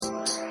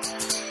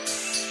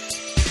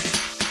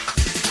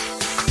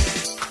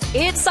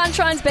It's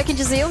Sunshine's Beck and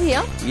Jazeel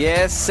here.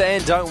 Yes,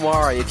 and don't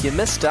worry, if you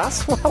missed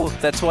us, well,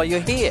 that's why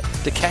you're here,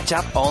 to catch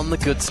up on the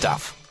good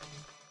stuff.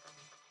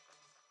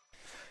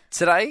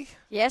 Today,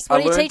 Yes, what I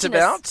are you learned teaching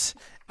about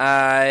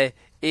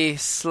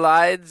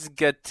slides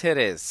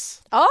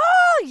Gutierrez.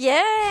 Oh,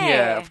 yeah.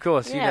 Yeah, of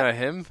course, you Yeah. know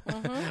him.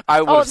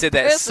 I would have said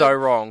that so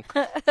wrong.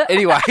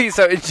 Anyway,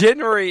 so in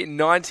January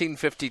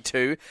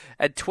 1952,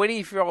 a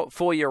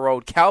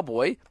 24-year-old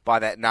cowboy by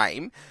that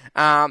name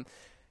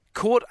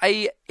caught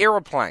a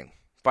aeroplane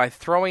by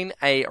throwing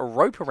a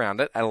rope around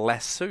it, a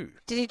lasso.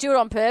 Did he do it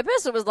on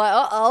purpose? It was like,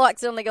 I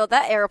accidentally got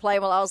that airplane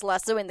while I was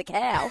lassoing the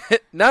cow.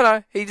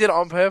 No, he did it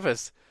on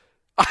purpose.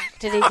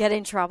 Did he get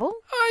in trouble?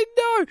 I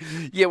know.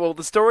 Yeah, well,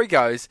 the story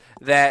goes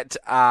that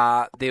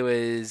there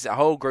was a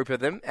whole group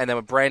of them, and they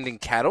were branding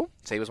cattle.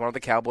 So he was one of the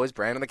cowboys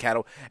branding the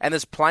cattle, and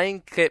this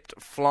plane kept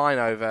flying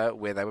over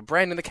where they were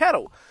branding the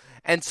cattle.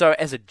 And so,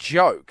 as a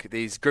joke,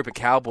 these group of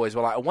cowboys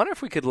were like, I wonder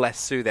if we could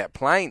lasso that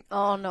plane.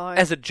 Oh, no.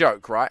 As a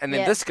joke, right? And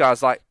then this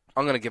guy's like,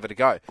 I'm going to give it a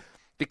go.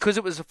 Because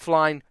it was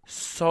flying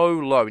so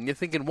low. And you're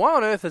thinking, why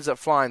on earth is it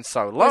flying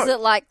so low? Was it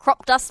like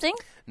crop dusting?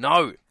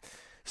 No.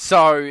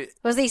 So...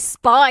 Was he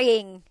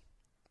spying?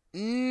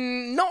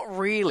 Not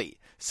really.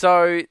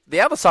 So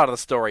the other side of the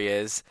story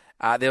is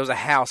there was a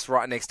house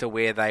right next to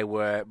where they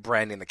were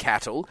branding the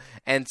cattle.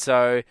 And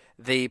so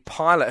the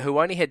pilot, who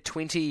only had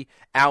 20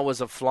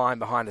 hours of flying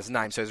behind his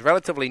name, so he's a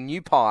relatively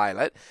new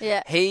pilot,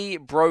 he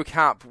broke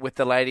up with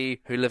the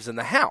lady who lives in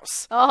the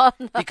house. Oh,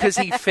 no. Because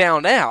he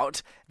found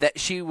out that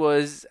she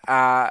was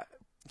a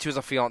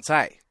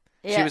fiancée.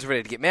 Yeah. She was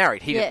ready to get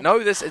married. He didn't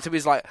know this, and so he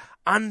was like,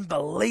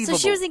 unbelievable.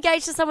 So she was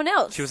engaged to someone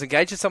else? She was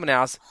engaged to someone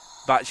else,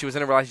 but she was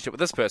in a relationship with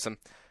this person.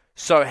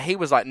 So he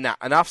was like, nah,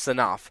 enough's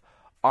enough.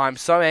 I'm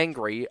so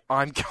angry,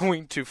 I'm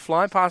going to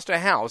fly past her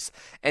house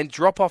and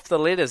drop off the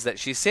letters that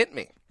she sent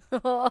me.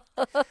 So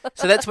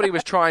that's what he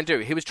was trying to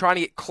do. He was trying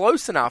to get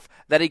close enough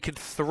that he could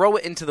throw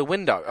it into the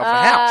window of the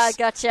house.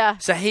 Gotcha.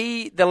 So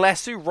the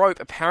lasso rope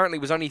apparently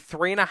was only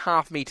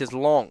 3.5 meters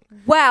long.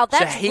 Wow,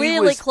 that's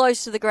really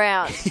close to the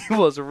ground. He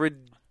was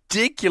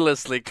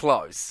ridiculously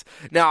close.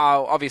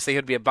 Now, obviously,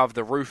 he'd be above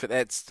the roof.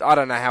 I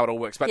don't know how it all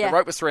works, but the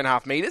rope was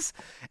 3.5 meters.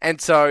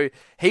 And so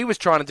he was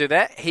trying to do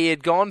that. He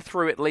had gone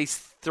through at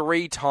least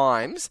 3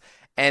 times.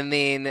 And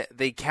then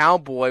the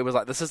cowboy was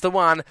like, this is the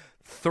one,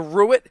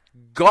 threw it,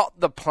 got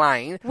the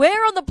plane.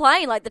 Where on the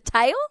plane? Like the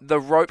tail? The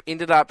rope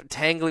ended up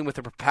tangling with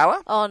the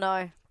propeller. Oh,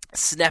 no.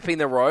 Snapping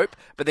the rope,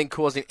 but then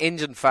causing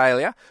engine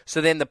failure.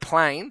 So then the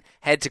plane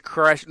had to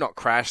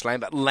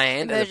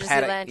land in the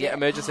paddock.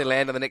 Emergency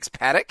land in the next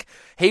paddock.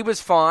 He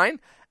was fine.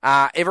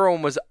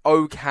 Everyone was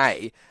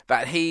okay,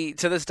 but he,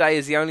 to this day,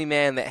 is the only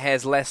man that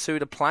has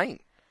lassoed a plane.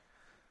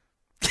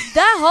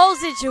 That whole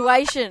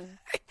situation.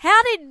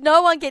 How did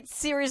no one get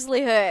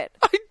seriously hurt?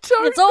 I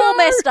don't know. It's all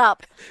messed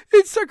up.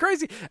 It's so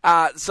crazy.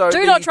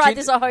 Do not try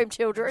this at home,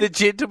 children. The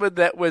gentleman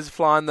that was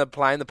flying the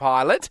plane, the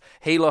pilot,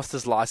 he lost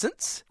his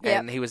license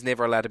and he was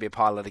never allowed to be a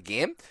pilot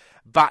again.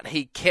 But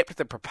he kept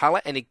the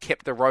propeller and he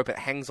kept the rope. It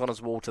hangs on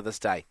his wall to this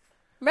day.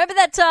 Remember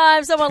that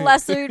time someone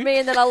lassoed me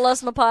and then I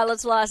lost my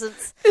pilot's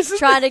license?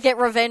 Trying to get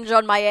revenge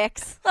on my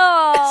ex.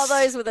 Oh,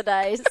 those were the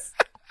days.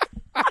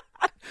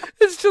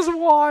 It's just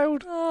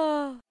wild.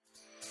 Oh.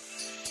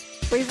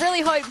 We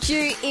really hoped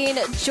you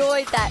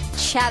enjoyed that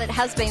chat. It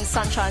has been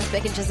Sunshine's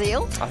Beck and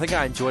Jazeel. I think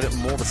I enjoyed it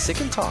more the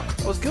second time.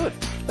 It was good.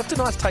 Left a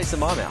nice taste in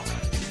my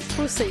mouth.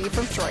 We'll see you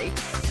from 3.